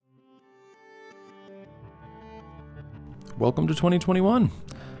welcome to 2021.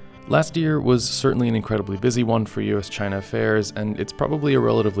 Last year was certainly an incredibly busy one for US-China affairs, and it's probably a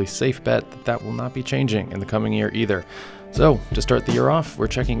relatively safe bet that that will not be changing in the coming year either. So, to start the year off, we're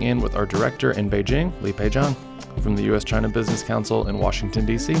checking in with our director in Beijing, Li-Pei Zhang. From the US-China Business Council in Washington,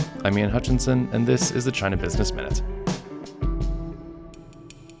 D.C., I'm Ian Hutchinson, and this is the China Business Minute.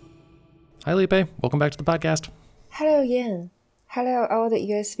 Hi, Li-Pei. Welcome back to the podcast. Hello, Ian. Hello, all the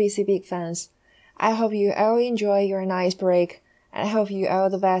USBC big fans. I hope you all enjoy your nice break, and I hope you all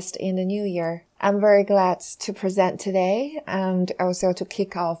the best in the new year. I'm very glad to present today and also to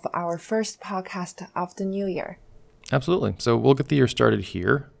kick off our first podcast of the new year. Absolutely. So we'll get the year started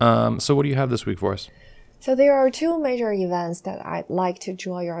here. So what do you have this week for us? So there are two major events that I'd like to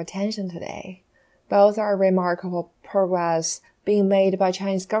draw your attention today. Both are remarkable progress being made by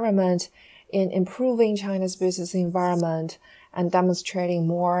Chinese government in improving China's business environment and demonstrating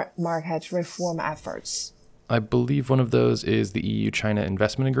more market reform efforts. I believe one of those is the EU-China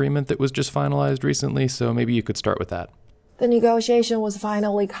investment agreement that was just finalized recently, so maybe you could start with that. The negotiation was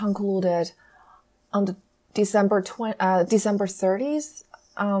finally concluded on December 30th,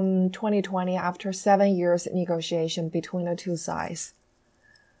 2020, after 7 years of negotiation between the two sides.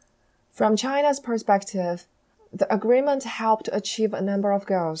 From China's perspective, the agreement helped achieve a number of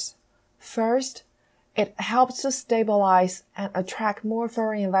goals. First, it helps to stabilize and attract more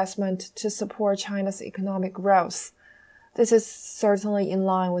foreign investment to support China's economic growth. This is certainly in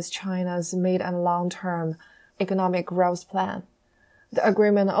line with China's mid- and long-term economic growth plan. The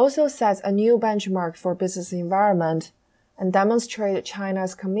agreement also sets a new benchmark for business environment and demonstrates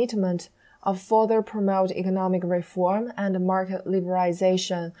China's commitment of further promote economic reform and market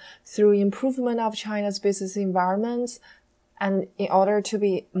liberalization through improvement of China's business environments and in order to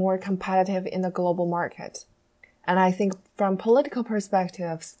be more competitive in the global market. And I think from political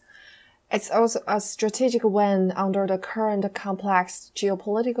perspectives, it's also a strategic win under the current complex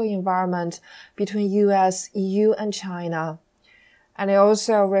geopolitical environment between US, EU, and China. And it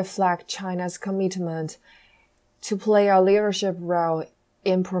also reflects China's commitment to play a leadership role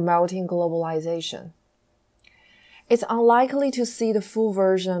in promoting globalization. It's unlikely to see the full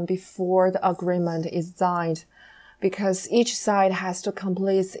version before the agreement is signed, because each side has to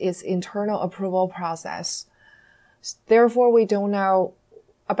complete its internal approval process. Therefore, we don't know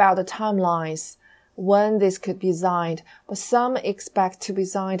about the timelines when this could be signed, but some expect to be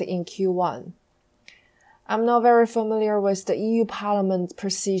signed in Q1. I'm not very familiar with the EU Parliament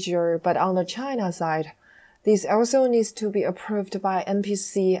procedure, but on the China side, this also needs to be approved by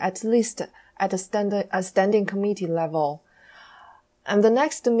NPC at least at a standing committee level. And the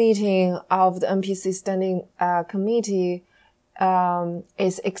next meeting of the NPC Standing Committee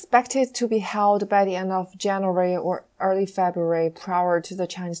is expected to be held by the end of January or early February prior to the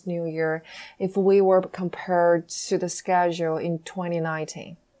Chinese New Year if we were compared to the schedule in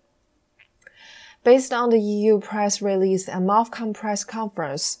 2019. Based on the EU press release and MOFCOM press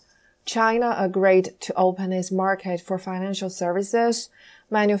conference, China agreed to open its market for financial services,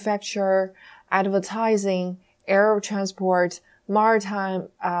 manufacture, advertising, air transport,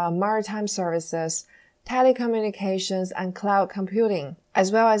 maritime services, telecommunications, and cloud computing,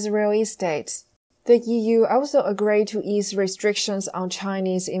 as well as real estate. The EU also agreed to ease restrictions on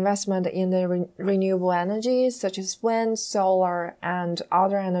Chinese investment in the renewable energy, such as wind, solar, and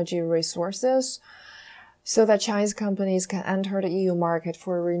other energy resources, so that Chinese companies can enter the EU market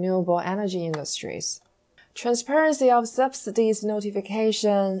for renewable energy industries. Transparency of subsidies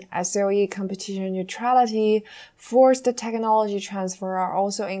notification, SOE competition neutrality, forced technology transfer are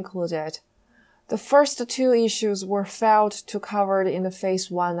also included. The first two issues were failed to covered in the Phase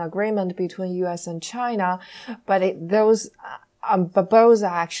 1 agreement between US and China, but both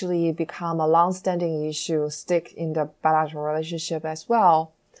actually become a long-standing issue, stick in the bilateral relationship as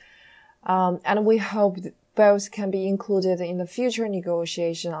well. And we hope both can be included in the future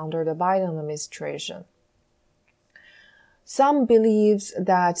negotiation under the Biden administration. Some believes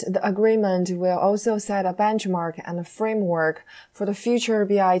that the agreement will also set a benchmark and a framework for the future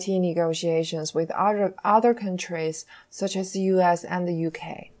BIT negotiations with other countries such as the US and the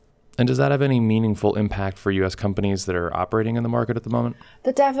UK. And does that have any meaningful impact for U.S. companies that are operating in the market at the moment?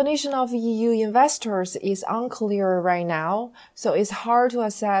 The definition of EU investors is unclear right now, so it's hard to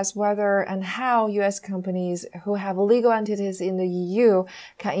assess whether and how U.S. companies who have legal entities in the EU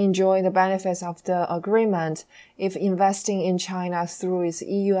can enjoy the benefits of the agreement if investing in China through its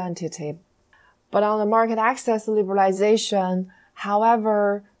EU entity. But on the market access liberalization,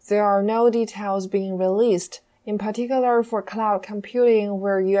 however, there are no details being released, in particular for cloud computing,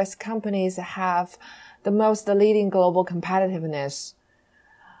 where U.S. companies have the most leading global competitiveness.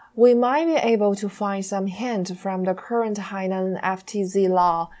 we might be able to find some hint from the current Hainan FTZ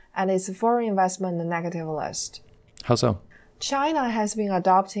law and its foreign investment negative list. How so? China has been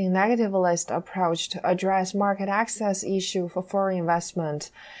adopting negative list approach to address market access issue for foreign investment,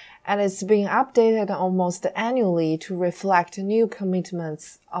 and it's being updated almost annually to reflect new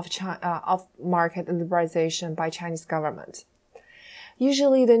commitments of market liberalization by Chinese government.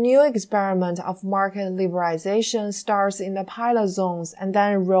 Usually, the new experiment of market liberalization starts in the pilot zones and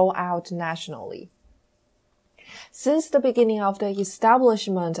then roll out nationally. Since the beginning of the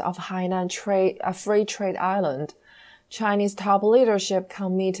establishment of Hainan Free Trade Island, Chinese top leadership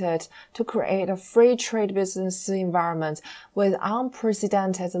committed to create a free trade business environment with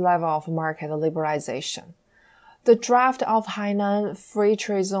unprecedented level of market liberalization. The draft of Hainan Free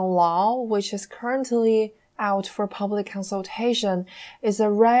Trade Zone law, which is currently out for public consultation, is a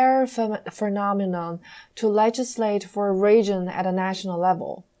rare phenomenon to legislate for a region at a national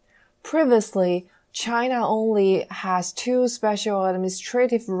level. Previously, China only has two special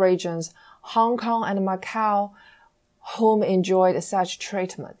administrative regions, Hong Kong and Macau, whom enjoyed such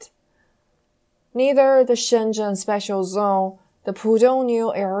treatment. Neither the Shenzhen Special Zone, the Pudong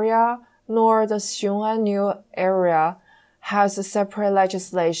New Area, nor the Xiong'an New Area has a separate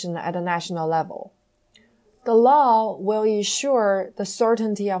legislation at a national level. The law will ensure the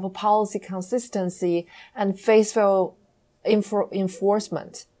certainty of policy consistency and faithful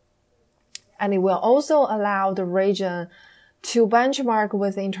enforcement, and it will also allow the region to benchmark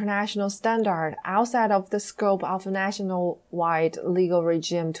with international standard outside of the scope of national-wide legal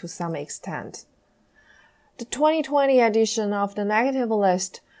regime to some extent. The 2020 edition of the negative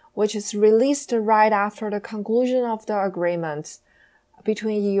list, which is released right after the conclusion of the agreement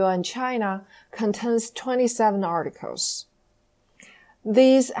between EU and China, contains 27 articles.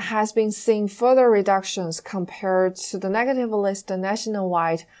 These has been seeing further reductions compared to the negative list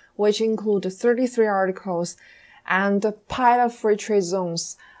nationwide, which include 33 articles, and the pilot free trade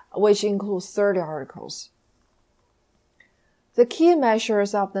zones, which includes 30 articles. The key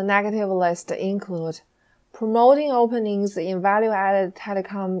measures of the negative list include promoting openings in value-added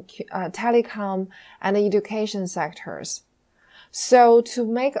telecom and education sectors. So to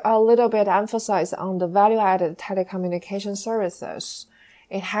make a little bit emphasis on the value-added telecommunication services,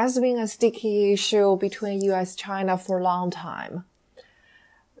 it has been a sticky issue between US-China for a long time.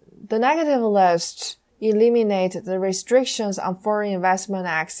 The negative list eliminate the restrictions on foreign investment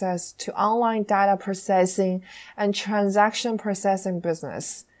access to online data processing and transaction processing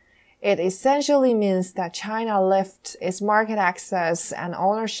business. It essentially means that China lifts its market access and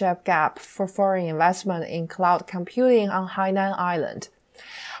ownership gap for foreign investment in cloud computing on Hainan Island.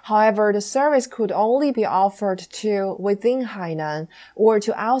 However, the service could only be offered to within Hainan or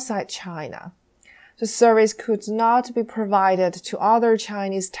to outside China. The service could not be provided to other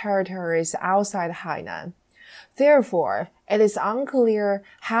Chinese territories outside Hainan. Therefore, it is unclear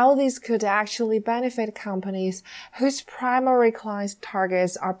how this could actually benefit companies whose primary client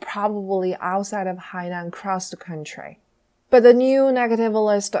targets are probably outside of Hainan across the country. But the new negative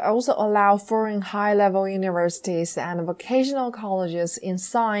list also allows foreign high-level universities and vocational colleges in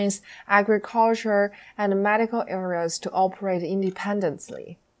science, agriculture, and medical areas to operate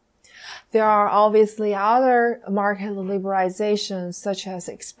independently. There are obviously other market liberalizations, such as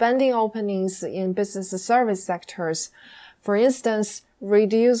expanding openings in business service sectors. For instance,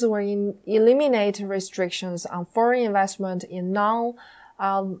 reduce or eliminate restrictions on foreign investment in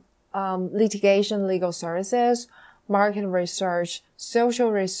non-litigation legal services, market research,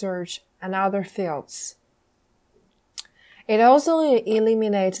 social research, and other fields. It also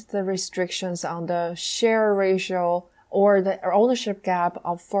eliminates the restrictions on the share ratio or the ownership gap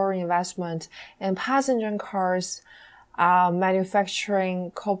of foreign investment in passenger cars, manufacturing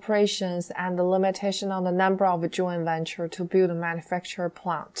corporations, and the limitation on the number of joint venture to build manufacturing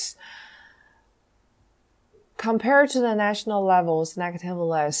plants. Compared to the national level's negative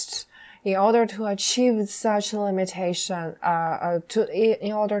list, in order to achieve such limitation,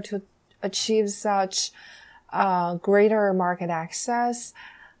 in order to achieve such greater market access,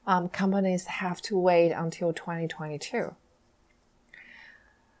 companies have to wait until 2022.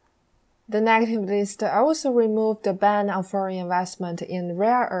 The negative list also removed the ban on foreign investment in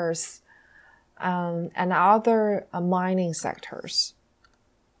rare earths and other mining sectors.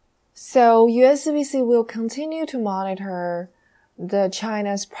 So USCBC will continue to monitor the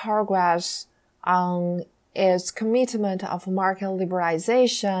China's progress on its commitment of market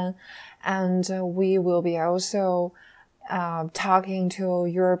liberalization, and we will be also talking to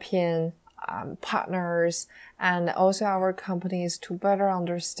European partners and also our companies to better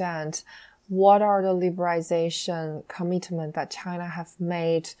understand what are the liberalization commitments that China have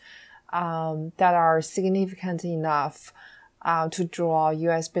made that are significant enough to draw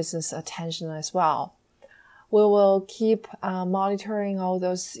U.S. business attention as well. We will keep monitoring all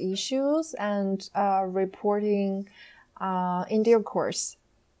those issues and reporting in due course.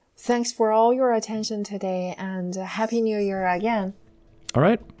 Thanks for all your attention today, and Happy New Year again. All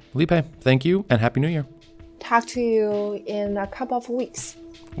right, Li Pei, thank you, and Happy New Year. Talk to you in a couple of weeks.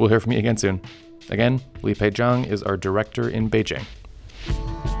 We'll hear from you again soon. Again, Li Pei Zhang is our director in Beijing.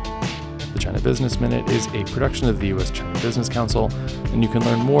 The China Business Minute is a production of the U.S.-China Business Council, and you can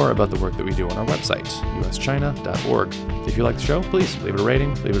learn more about the work that we do on our website, uschina.org. If you like the show, please leave it a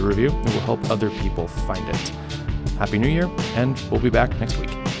rating, leave it a review. It will help other people find it. Happy New Year, and we'll be back next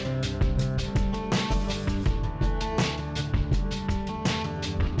week.